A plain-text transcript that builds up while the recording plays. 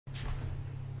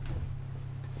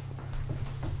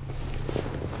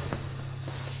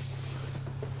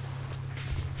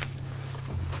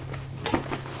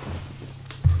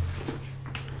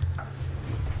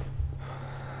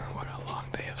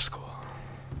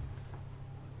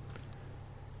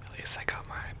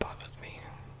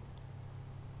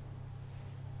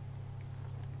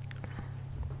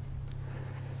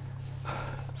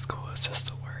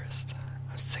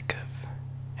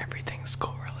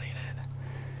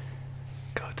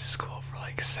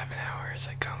like 7 hours.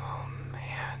 I come home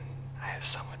and I have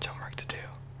so much homework to do.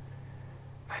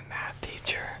 My math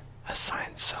teacher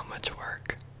assigned so much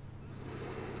work.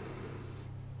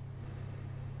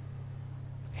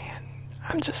 And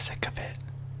I'm just sick of it.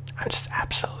 I'm just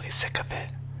absolutely sick of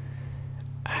it.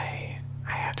 I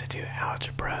have to do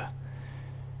algebra.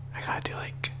 I gotta do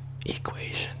like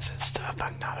equations and stuff.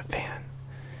 I'm not a fan.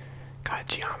 Got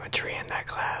geometry in that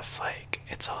class, like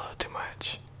it's a little too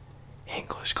much.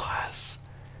 English class,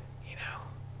 you know,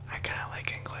 I kinda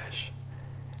like English.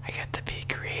 I get to be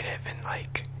creative and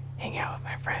like hang out with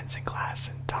my friends in class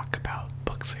and talk about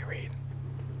books we read.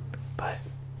 But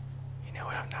you know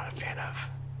what I'm not a fan of?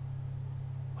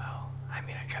 Well, I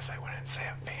mean, I guess I wouldn't say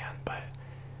a fan, but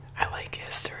I like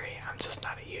history. I'm just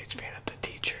not a huge fan of the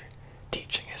teacher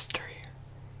teaching history.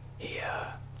 He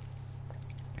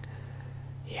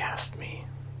asked me,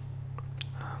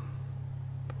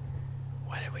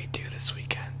 what did we do this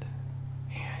weekend?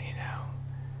 And you know,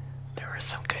 there were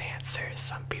some good answers.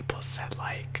 Some people said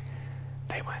like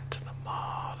they went to the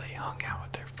mall, they hung out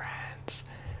with their friends,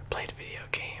 played video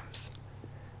games.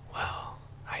 Well,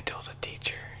 I told the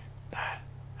teacher that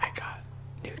I got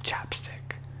new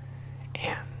chapstick,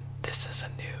 and this is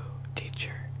a new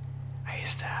teacher. I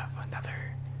used to have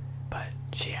another, but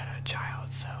she had a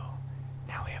child, so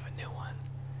now we have a new one.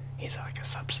 He's like a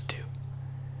substitute.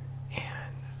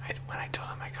 And when I told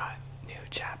him I got new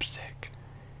chapstick,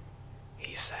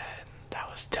 he said, "That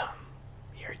was dumb.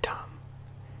 You're dumb."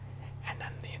 And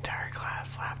then the entire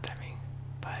class laughed at me.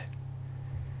 But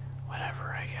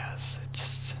whatever, I guess.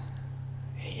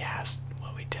 He asked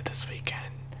what we did this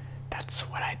weekend. That's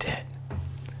what I did.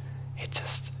 It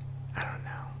just, I don't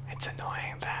know. It's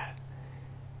annoying that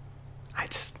I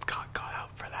just got caught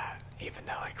out for that. Even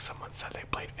though like someone said they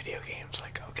played video games.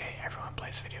 Like, okay, everyone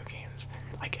plays video games.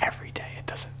 Like every day. It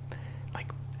doesn't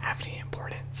like have any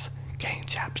importance. Getting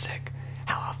chapstick.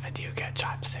 How often do you get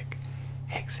chapstick?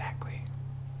 Exactly.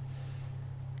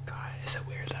 God, is it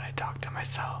weird that I talk to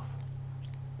myself?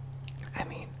 I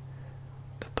mean,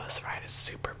 the bus ride is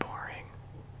super boring.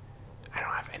 I don't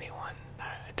have anyone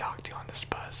that I talk to on this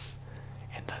bus,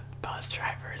 and the bus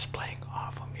driver is playing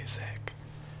awful music.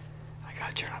 I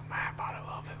gotta turn up my iPod a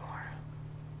little bit more.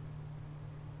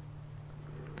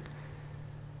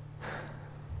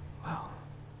 Well,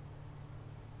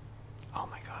 oh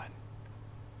my god.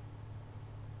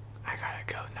 I gotta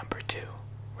go number 2,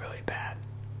 really bad.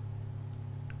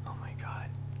 Oh my god.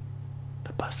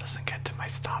 The bus doesn't get to my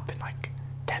stop in like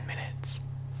 10 minutes.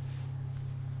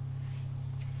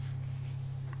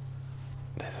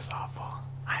 This is awful.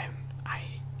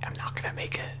 I'm not gonna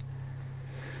make it.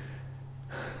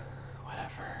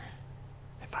 Whatever.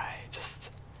 If I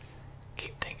just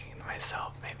keep thinking to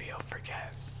myself, maybe I'll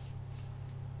forget.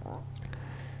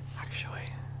 Actually,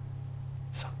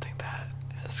 something that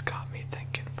has got me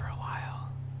thinking for a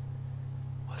while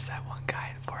was that one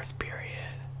guy in 4th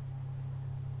period.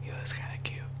 He was kinda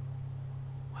cute.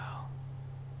 Well,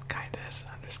 kinda is an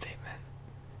understatement.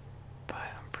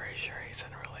 But I'm pretty sure he's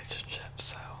in a relationship,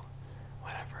 so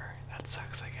whatever. That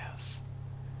sucks, I guess.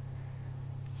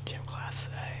 Gym class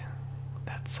today.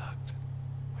 That sucked.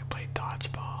 We played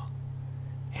dodgeball.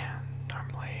 And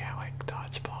normally I like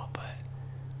dodgeball, but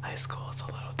high school is a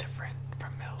little different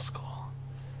from middle school.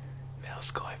 Middle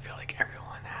school, I feel like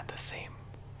everyone had the same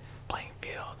playing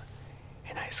field.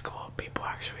 In high school, people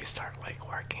actually start like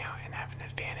working out and have an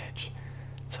advantage,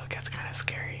 so it gets kind of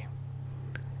scary.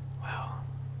 Well,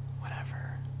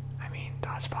 whatever. I mean,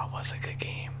 dodgeball was a good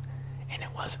game, and it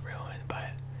was ruined,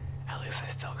 but at least I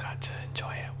still got to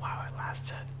enjoy it while it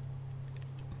lasted.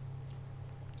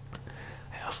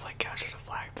 I also like capture the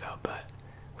flag though, but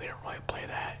we don't really play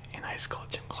that in high school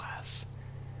gym class.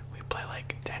 We play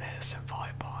like tennis and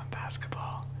volleyball and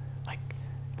basketball, like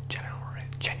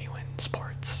genuine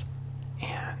sports.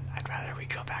 And I'd rather we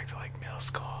go back to like middle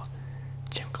school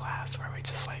gym class where we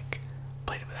just like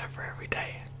played whatever every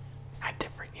day, had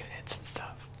different units and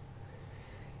stuff.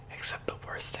 Except the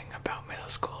worst thing about middle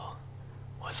school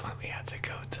was when we had to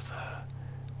go to the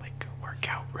like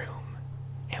workout room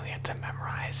and we had to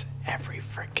memorize every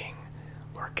freaking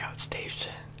workout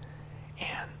station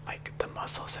and like the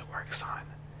muscles it works on.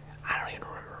 I don't even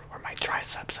remember where my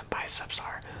triceps and biceps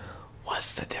are.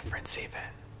 What's the difference even?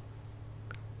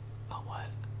 Oh, what?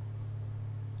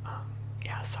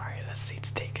 Yeah, sorry, the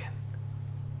seat's taken.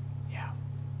 Yeah.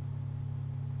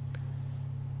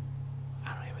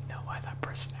 I don't even know why that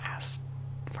person asked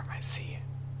for my seat.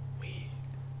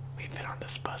 We've been on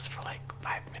this bus for like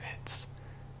 5 minutes.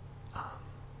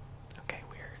 Okay,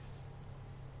 weird.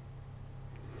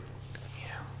 You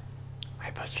know,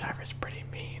 my bus driver's pretty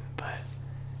mean, but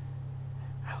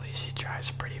at she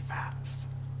drives pretty fast.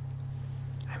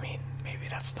 I mean, maybe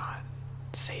that's not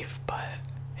safe, but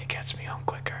it gets me home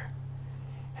quicker,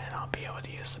 and I'll be able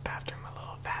to use the bathroom a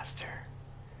little faster.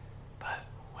 But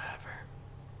whatever.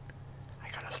 I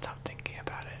gotta stop thinking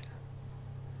about it.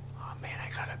 Oh man, I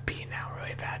gotta pee now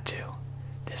really bad too.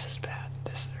 This is bad.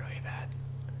 This is really bad.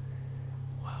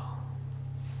 Well,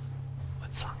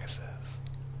 what song is this?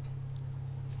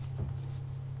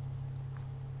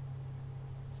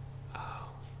 Oh,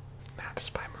 Maps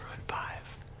by Maroon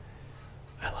 5.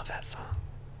 I love that song.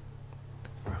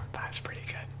 Maroon 5's pretty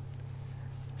good.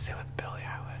 Same with Billie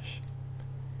Eilish.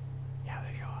 Yeah,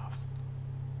 they go off.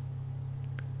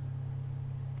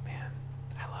 Man,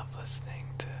 I love listening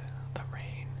to the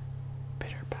rain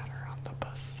pitter patter on the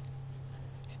bus.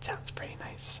 It sounds pretty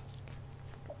nice.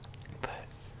 But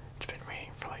it's been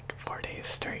raining for like 4 days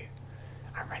straight.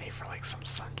 I'm ready for like some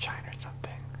sunshine or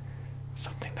something.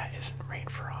 Something that isn't rain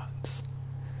for once.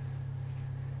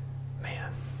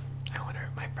 Man, I wonder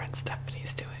what my friend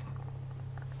Stephanie's doing.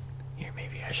 Here,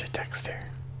 maybe I should text her.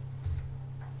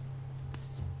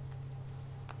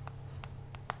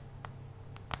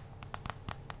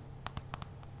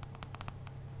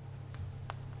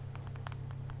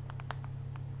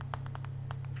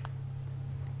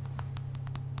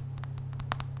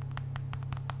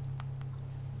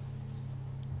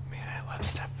 Man, I love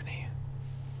Stephanie.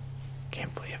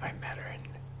 Can't believe I met her in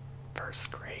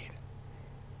first grade.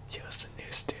 She was a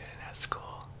new student at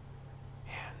school,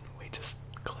 and we just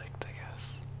clicked, I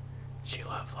guess. She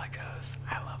loved Legos.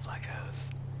 I love Legos.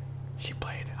 She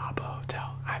played Habbo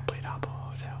Hotel. I played Habbo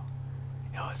Hotel.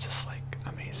 It was just like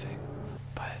amazing.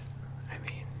 But, I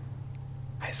mean,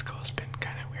 high school's been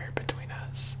kind of weird between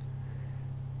us.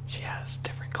 She has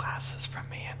different classes from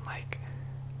me, and like,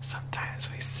 sometimes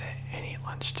we sit and eat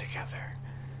lunch together.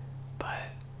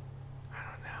 But, I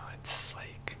don't know, it's just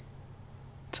like,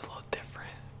 it's a little different.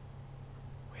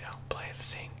 We don't play the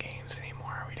same games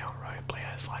anymore. We don't really play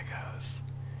as Legos.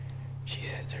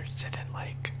 She's interested in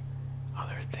like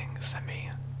other things than me.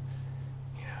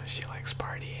 You know, she likes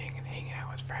partying and hanging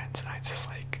out with friends, and I just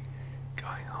like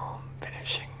going home,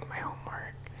 finishing my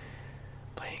homework,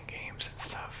 playing games and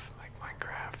stuff like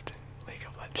Minecraft and League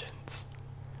of Legends.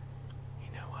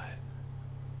 You know what?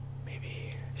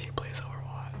 Maybe she plays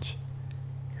Overwatch.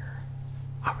 Here,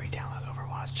 I'll re-download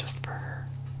Overwatch just for her.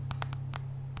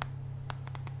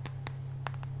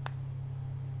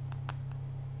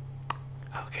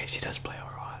 Okay, she does play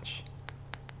Overwatch.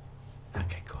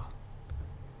 Okay, cool.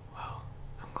 Well,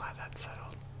 I'm glad that's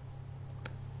settled.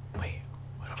 Wait,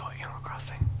 what about Animal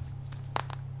Crossing?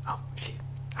 Oh,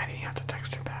 I didn't have to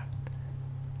text her back.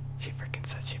 She freaking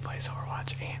said she plays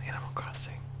Overwatch and Animal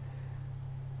Crossing.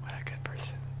 What a good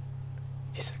person.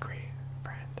 She's a great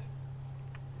friend.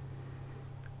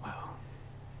 Well,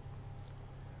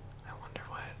 I wonder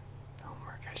what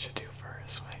homework I should do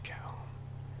first when I get home.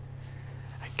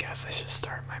 I guess I should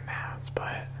start my math,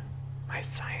 but my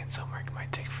science homework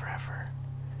might take forever.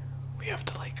 We have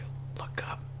to like look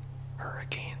up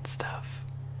hurricane stuff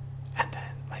and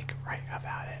then like write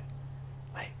about it.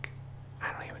 Like,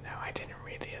 I don't even know. I didn't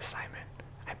read the assignment.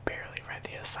 I barely read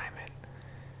the assignment.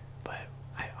 But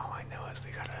all I know is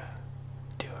we gotta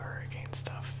do hurricane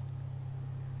stuff.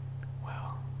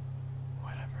 Well,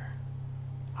 whatever.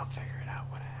 I'll figure it out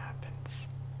when it happens.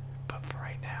 But for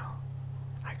right now,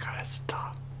 I gotta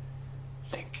stop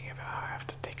thinking about how I have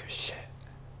to take a shit.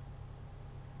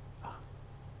 Oh,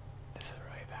 this is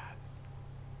really bad.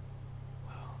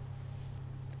 Well,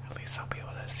 at least I'll be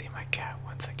able to see my cat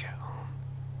once I get home.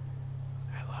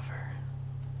 I love her.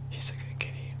 She's a good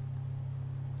kitty.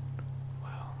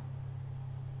 Well,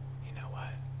 you know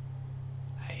what?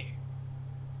 I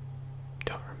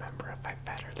don't remember if I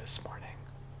fed her this morning.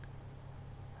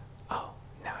 Oh,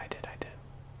 no, I did.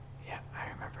 Yeah, I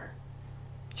remember.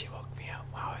 She woke me up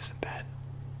while I was in bed,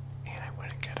 and I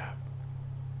wouldn't get up.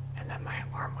 And then my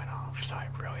alarm went off, so I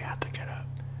really had to get up.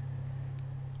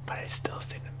 But I still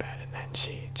stayed in bed, and then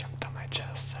she jumped on my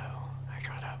chest, so I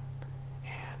got up,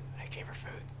 and I gave her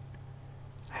food.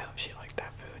 I hope she liked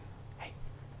that food. Hey,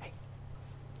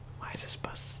 why is this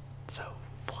bus so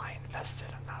fly infested?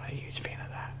 I'm not a huge fan of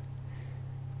that.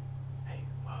 Hey,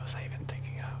 what was I even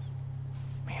thinking of?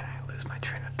 Man, I lose my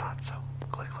train of thought so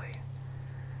quickly.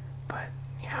 But,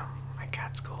 yeah, my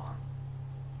cat's cool.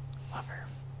 Love her.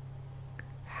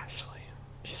 Ashley,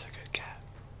 she's a good cat.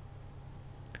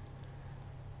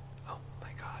 Oh my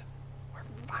god, we're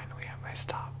finally at my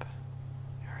stop.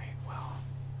 Alright, well,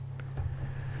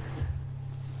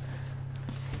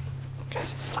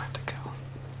 guess it's time to